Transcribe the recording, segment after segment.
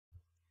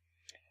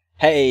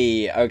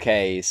Hey,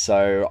 okay,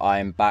 so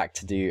I'm back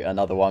to do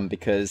another one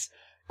because,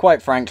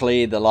 quite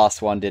frankly, the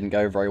last one didn't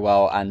go very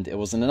well and it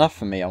wasn't enough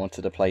for me. I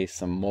wanted to play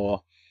some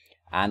more,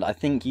 and I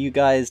think you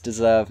guys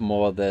deserve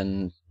more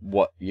than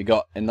what you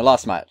got in the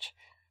last match.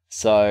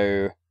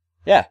 So,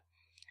 yeah.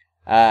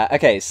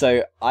 Okay,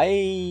 so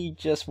I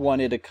just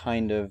wanted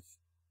to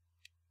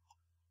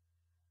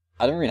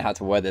I don't really know how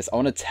to word this. I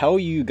want to tell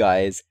you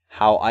guys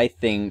how I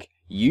think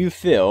you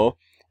feel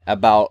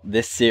about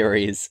this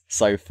series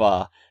so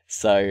far.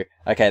 So,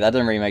 okay, that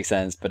doesn't really make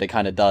sense, but it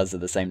kind of does at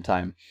the same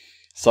time.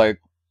 So,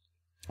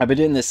 I've been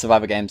doing this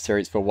Survivor Games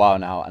series for a while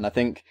now, and I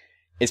think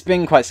it's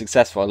been quite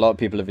successful. A lot of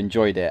people have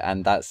enjoyed it,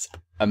 and that's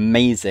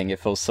amazing. It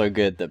feels so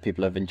good that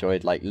people have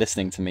enjoyed like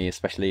listening to me,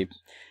 especially,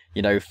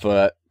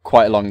 for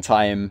quite a long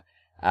time.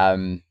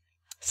 Um,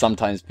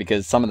 Sometimes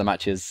because some of the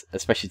matches,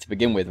 especially to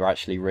begin with, were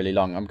actually really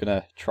long. I'm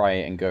gonna try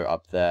and go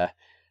up there.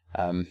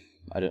 Um,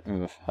 I don't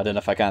know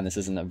if I can. This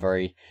isn't a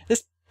very.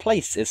 This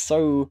place is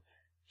so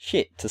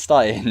shit to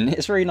start in.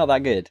 It's really not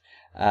that good.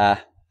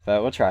 But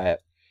we'll try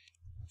it.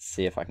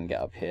 See if I can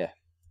get up here.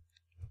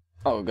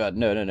 Oh god,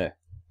 no, no, no.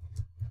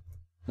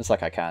 Looks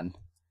like I can.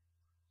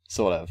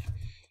 Sort of.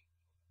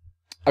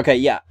 Okay,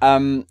 yeah.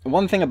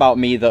 One thing about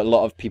me that a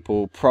lot of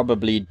people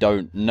probably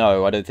don't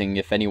know, I don't think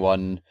if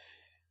anyone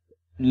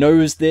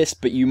knows this,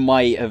 but you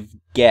might have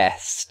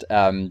guessed,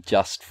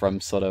 just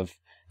from sort of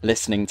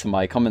listening to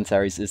my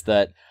commentaries, is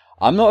that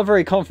I'm not a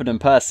very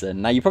confident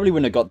person. Now, you probably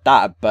wouldn't have got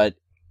that, but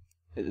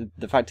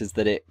the fact is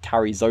that it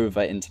carries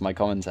over into my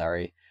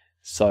commentary.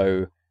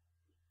 So,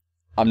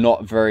 I'm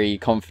not very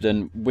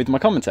confident with my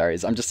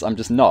commentaries. I'm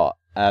just not.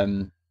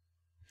 And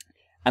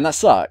that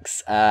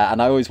sucks. And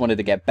I always wanted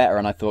to get better,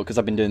 and I thought, because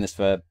I've been doing this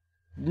for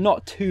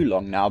not too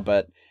long now,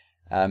 but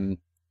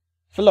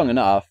for long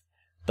enough,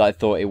 that I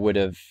thought it would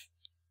have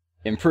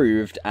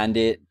improved, and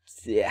it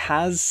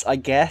has, I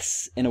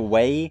guess, in a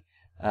way.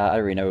 I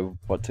don't really know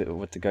what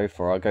to go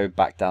for. I'll go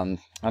back down.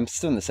 I'm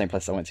still in the same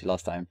place I went to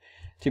last time.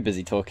 Too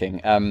busy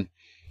talking.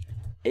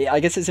 I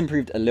guess it's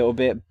improved a little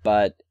bit,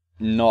 but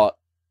not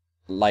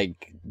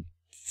like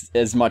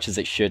as much as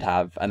it should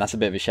have, and that's a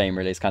bit of a shame.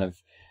 Really, it's kind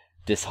of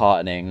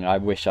disheartening. I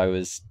wish I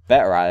was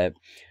better at it,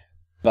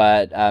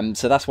 but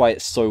so that's why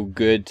it's so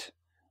good.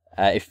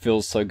 It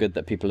feels so good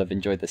that people have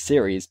enjoyed the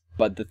series.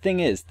 But the thing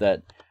is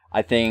that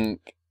I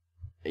think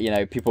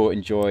people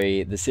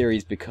enjoy the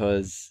series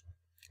because,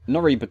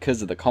 not really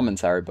because of the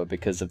commentary, but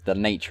because of the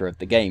nature of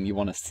the game. You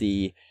want to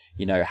see,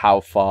 how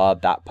far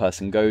that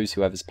person goes,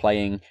 whoever's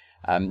playing.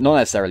 Not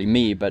necessarily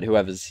me, but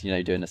whoever's,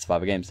 doing a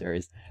Survivor Game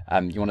series.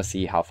 You want to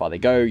see how far they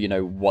go,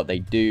 what they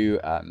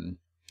do.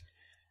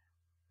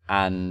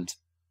 And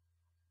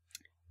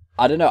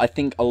I don't know, I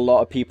think a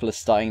lot of people are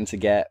starting to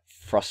get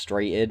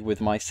frustrated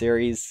with my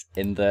series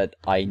in that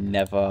I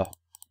never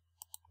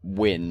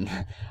win.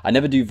 I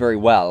never do very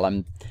well.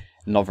 I'm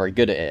not very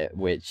good at it,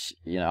 which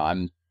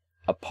I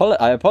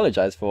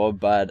apologize for,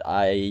 but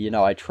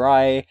I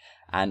try,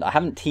 and I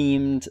haven't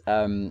teamed.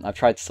 I've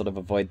tried to sort of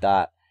avoid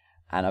that,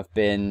 and I've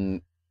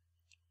been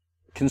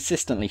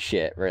consistently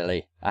shit,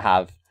 really. I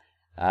have,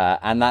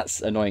 and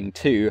that's annoying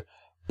too.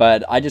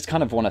 But I just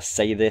kind of want to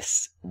say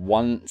this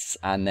once,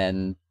 and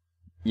then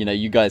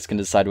you guys can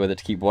decide whether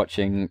to keep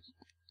watching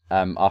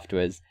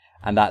afterwards.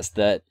 And that's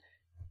that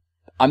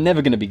I'm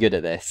never going to be good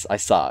at this. I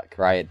suck,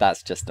 right?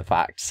 That's just the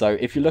fact. So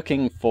if you're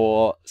looking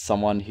for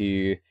someone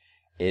who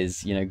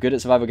is, good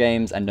at survival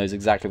games and knows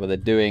exactly what they're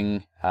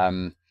doing,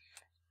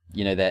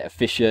 they're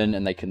efficient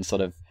and they can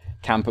sort of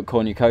camp at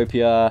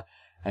cornucopia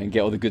and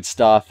get all the good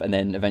stuff and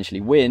then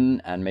eventually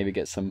win and maybe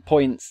get some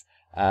points,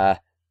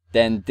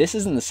 then this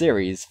isn't the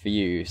series for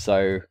you.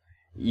 So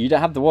you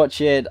don't have to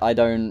watch it.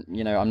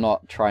 I'm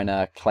not trying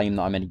to claim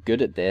that I'm any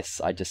good at this.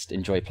 I just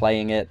enjoy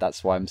playing it.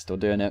 That's why I'm still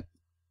doing it.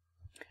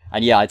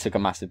 And yeah, I took a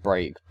massive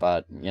break,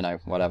 but,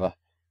 whatever.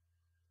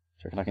 Do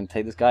you reckon I can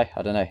take this guy?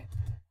 I don't know.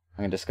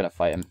 I'm just gonna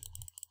fight him.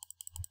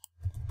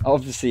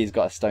 Obviously, he's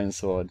got a stone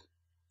sword.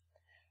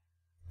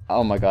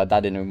 Oh my god, that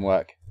didn't even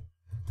work.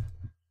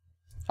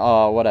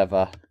 Oh,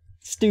 whatever.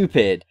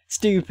 Stupid!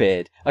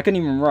 Stupid! I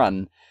couldn't even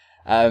run.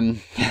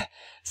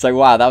 So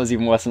wow, that was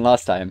even worse than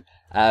last time.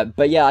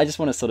 But yeah, I just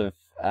want to sort of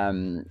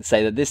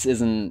say that this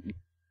isn't...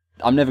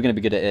 I'm never going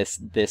to be good at this.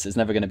 This is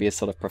never going to be a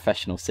sort of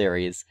professional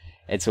series.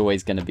 It's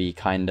always going to be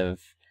kind of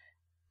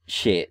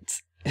shit.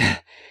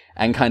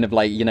 And kind of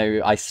like,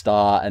 I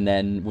start and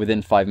then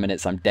within 5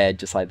 minutes I'm dead,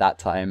 just like that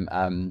time.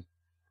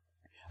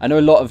 I know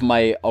a lot of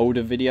my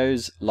older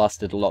videos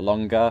lasted a lot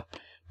longer.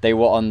 They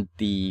were on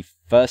the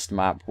first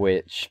map,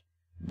 which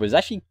was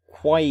actually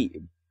quite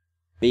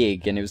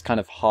big, and it was kind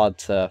of hard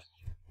to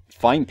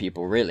find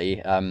people,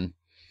 really.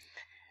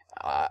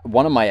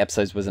 One of my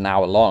episodes was an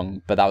hour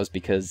long, but that was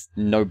because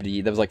there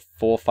was like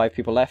 4 or 5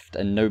 people left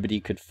and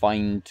nobody could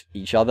find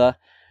each other.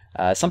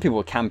 Some people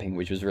were camping,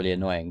 which was really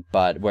annoying,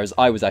 but whereas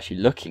I was actually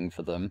looking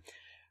for them.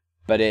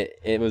 But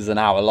it was an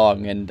hour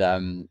long, and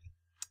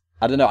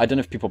I don't know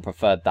if people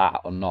preferred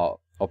that or not,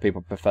 or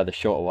people prefer the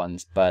shorter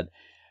ones, but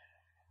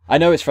I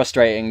know it's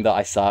frustrating that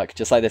I suck,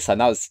 just like this time.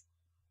 That was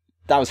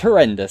that was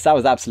horrendous. That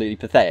was absolutely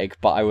pathetic.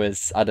 But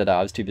I don't know.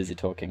 I was too busy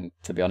talking,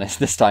 to be honest,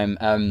 this time.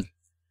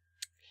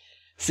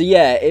 So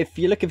yeah, if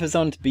you're looking for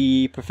someone to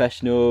be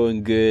professional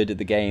and good at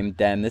the game,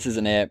 then this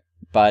isn't it.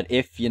 But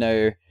if, you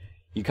know,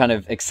 you kind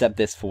of accept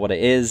this for what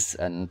it is,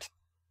 and,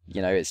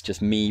 you know, it's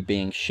just me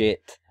being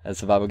shit at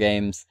survival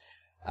games,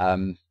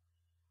 then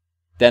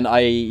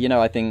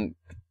I think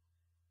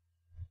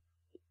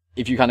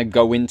if you kind of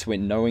go into it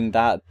knowing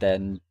that,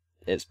 then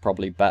it's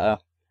probably better.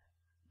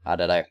 I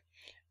don't know.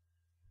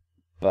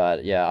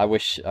 But yeah, I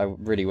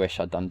really wish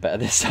I'd done better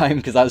this time,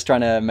 because I was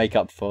trying to make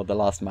up for the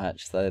last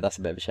match, so that's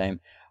a bit of a shame.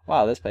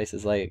 Wow, this place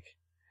is like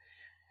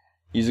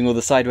using all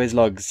the sideways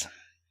logs.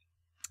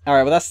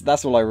 Alright, well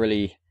that's all I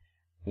really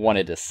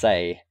wanted to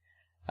say.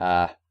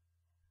 I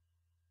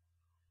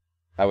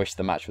wish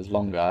the match was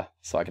longer,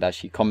 so I could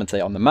actually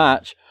commentate on the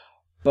match,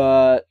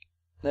 but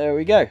there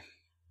we go.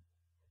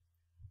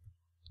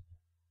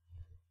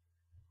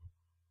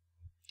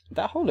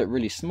 That hole looked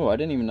really small, I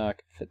didn't even know I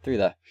could fit through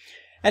there.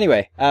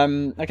 Anyway,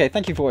 okay,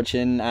 thank you for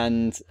watching,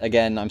 and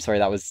again, I'm sorry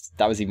that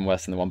was even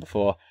worse than the one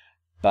before,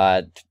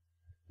 but,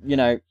 you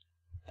know,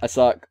 I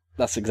suck.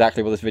 That's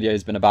exactly what this video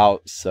has been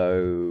about,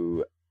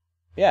 so,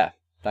 yeah,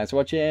 thanks for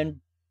watching,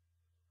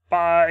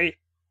 bye!